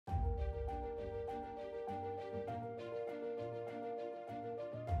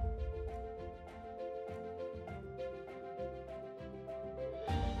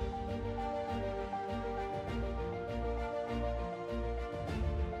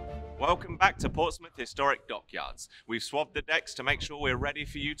Welcome back to Portsmouth Historic Dockyards. We've swabbed the decks to make sure we're ready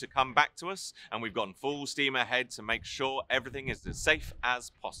for you to come back to us, and we've gone full steam ahead to make sure everything is as safe as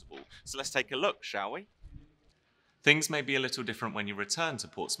possible. So let's take a look, shall we? Things may be a little different when you return to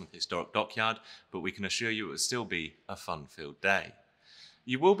Portsmouth Historic Dockyard, but we can assure you it will still be a fun-filled day.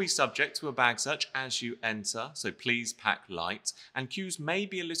 You will be subject to a bag search as you enter, so please pack light, and queues may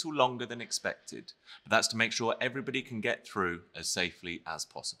be a little longer than expected, but that's to make sure everybody can get through as safely as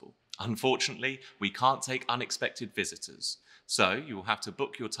possible. Unfortunately, we can't take unexpected visitors, so you will have to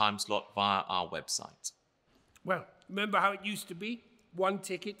book your time slot via our website. Well, remember how it used to be? One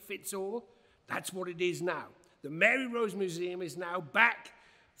ticket fits all? That's what it is now. The Mary Rose Museum is now back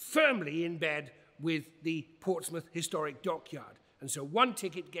firmly in bed with the Portsmouth Historic Dockyard. And so one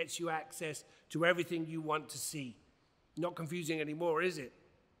ticket gets you access to everything you want to see. Not confusing anymore, is it?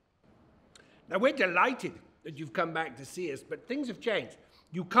 Now, we're delighted that you've come back to see us, but things have changed.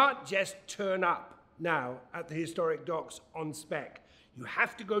 You can't just turn up now at the Historic Docks on spec. You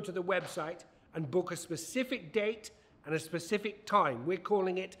have to go to the website and book a specific date and a specific time. We're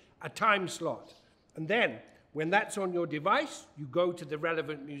calling it a time slot. And then, when that's on your device, you go to the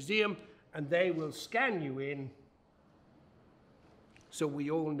relevant museum and they will scan you in so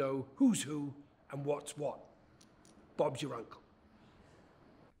we all know who's who and what's what. Bob's your uncle.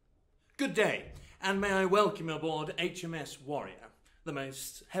 Good day, and may I welcome aboard HMS Warrior, the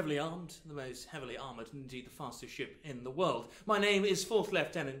most heavily armed, the most heavily armoured, and indeed the fastest ship in the world. My name is 4th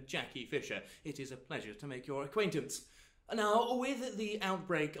Lieutenant Jackie Fisher. It is a pleasure to make your acquaintance. Now, with the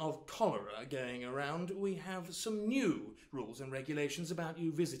outbreak of cholera going around, we have some new rules and regulations about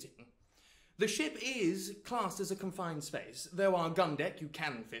you visiting. The ship is classed as a confined space. Though our gun deck, you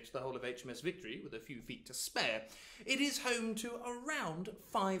can fit the whole of HMS Victory with a few feet to spare. It is home to around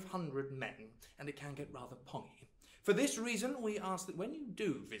 500 men, and it can get rather pongy. For this reason, we ask that when you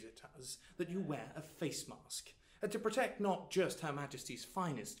do visit us, that you wear a face mask, to protect not just Her Majesty's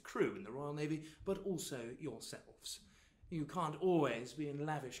finest crew in the Royal Navy, but also yourselves. You can't always be in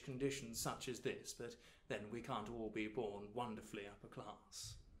lavish conditions such as this, but then we can't all be born wonderfully upper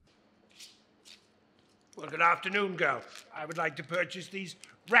class. Well, good afternoon, girl. I would like to purchase these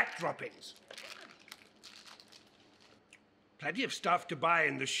rat droppings. Plenty of stuff to buy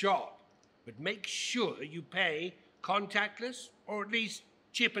in the shop, but make sure you pay contactless or at least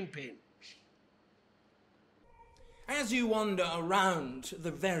chip and pin. As you wander around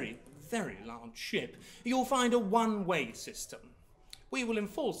the very large ship, you'll find a one-way system. We will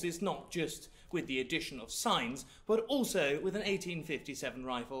enforce this not just with the addition of signs, but also with an 1857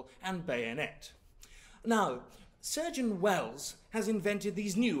 rifle and bayonet. Now, Surgeon Wells has invented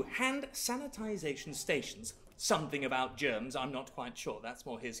these new hand sanitization stations. Something about germs, I'm not quite sure. That's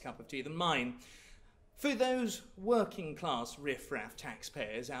more his cup of tea than mine. For those working class riff-raff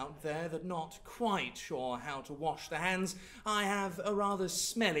taxpayers out there that are not quite sure how to wash their hands, I have a rather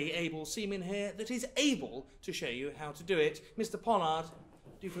smelly able seaman here that is able to show you how to do it. Mr. Pollard,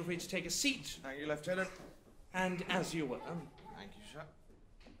 do feel free to take a seat. Thank you, Lieutenant. And as you were. Thank you, sir.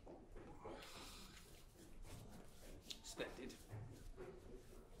 Splendid.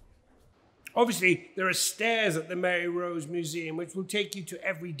 Obviously, there are stairs at the Mary Rose Museum which will take you to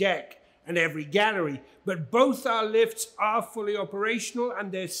every deck and every gallery, but both our lifts are fully operational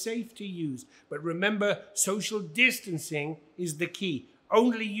and they're safe to use. But remember, social distancing is the key.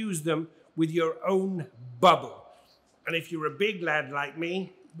 Only use them with your own bubble. And if you're a big lad like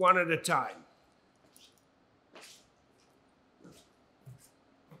me, one at a time.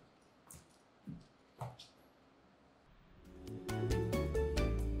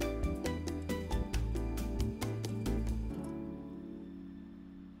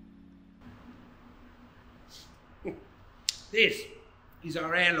 This is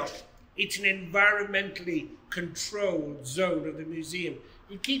our airlock. It's an environmentally controlled zone of the museum.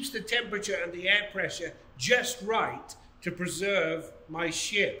 It keeps the temperature and the air pressure just right to preserve my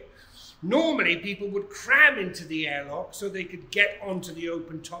ship. Normally, people would cram into the airlock so they could get onto the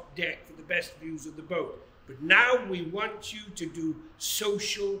open top deck for the best views of the boat. But now we want you to do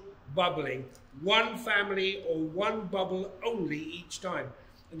social bubbling. One family or one bubble only each time.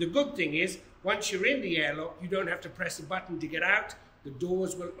 And the good thing is, once you're in the airlock, you don't have to press a button to get out. The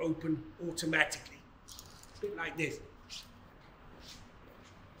doors will open automatically. A bit like this.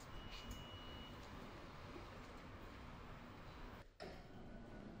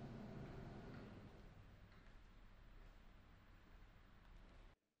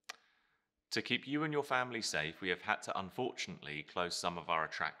 To keep you and your family safe, we have had to unfortunately close some of our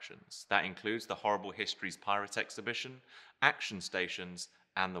attractions. That includes the Horrible Histories Pirate Exhibition, action stations,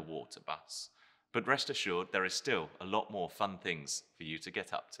 and the water bus. But rest assured, there is still a lot more fun things for you to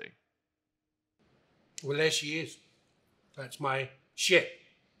get up to. Well, there she is. That's my ship.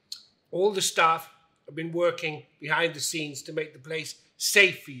 All the staff have been working behind the scenes to make the place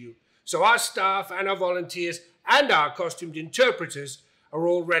safe for you. So our staff and our volunteers and our costumed interpreters are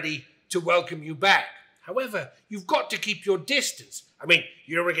all ready to welcome you back. However, you've got to keep your distance. I mean,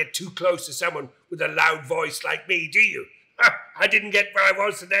 you don't want to get too close to someone with a loud voice like me, do you? I didn't get where I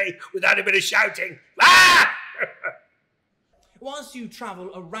was today without a bit of shouting. Ah! Whilst you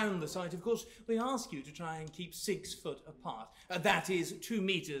travel around the site, of course, we ask you to try and keep 6 foot apart. That is 2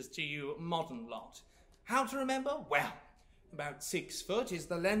 meters to you modern lot. How to remember? Well, about 6 foot is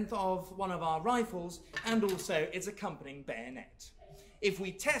the length of one of our rifles and also its accompanying bayonet. If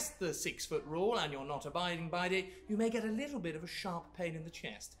we test the 6 foot rule and you're not abiding by it, you may get a little bit of a sharp pain in the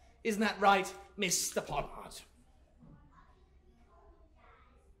chest. Isn't that right, Mr. Pollard?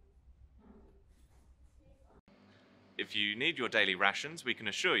 If you need your daily rations, we can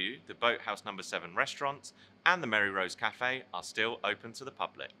assure you the Boathouse No. 7 restaurant and the Mary Rose Cafe are still open to the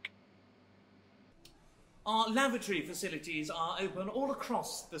public. Our lavatory facilities are open all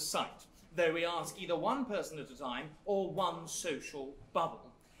across the site, though we ask either one person at a time or one social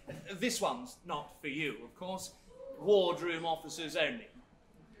bubble. This one's not for you, of course. Wardroom officers only.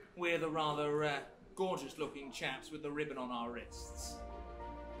 We're the rather gorgeous-looking chaps with the ribbon on our wrists.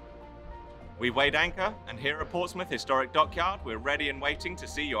 We weighed anchor, and here at Portsmouth Historic Dockyard, we're ready and waiting to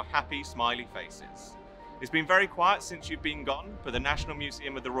see your happy, smiley faces. It's been very quiet since you've been gone, but the National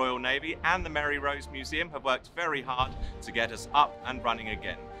Museum of the Royal Navy and the Mary Rose Museum have worked very hard to get us up and running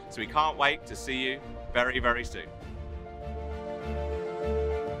again. So we can't wait to see you very, very soon.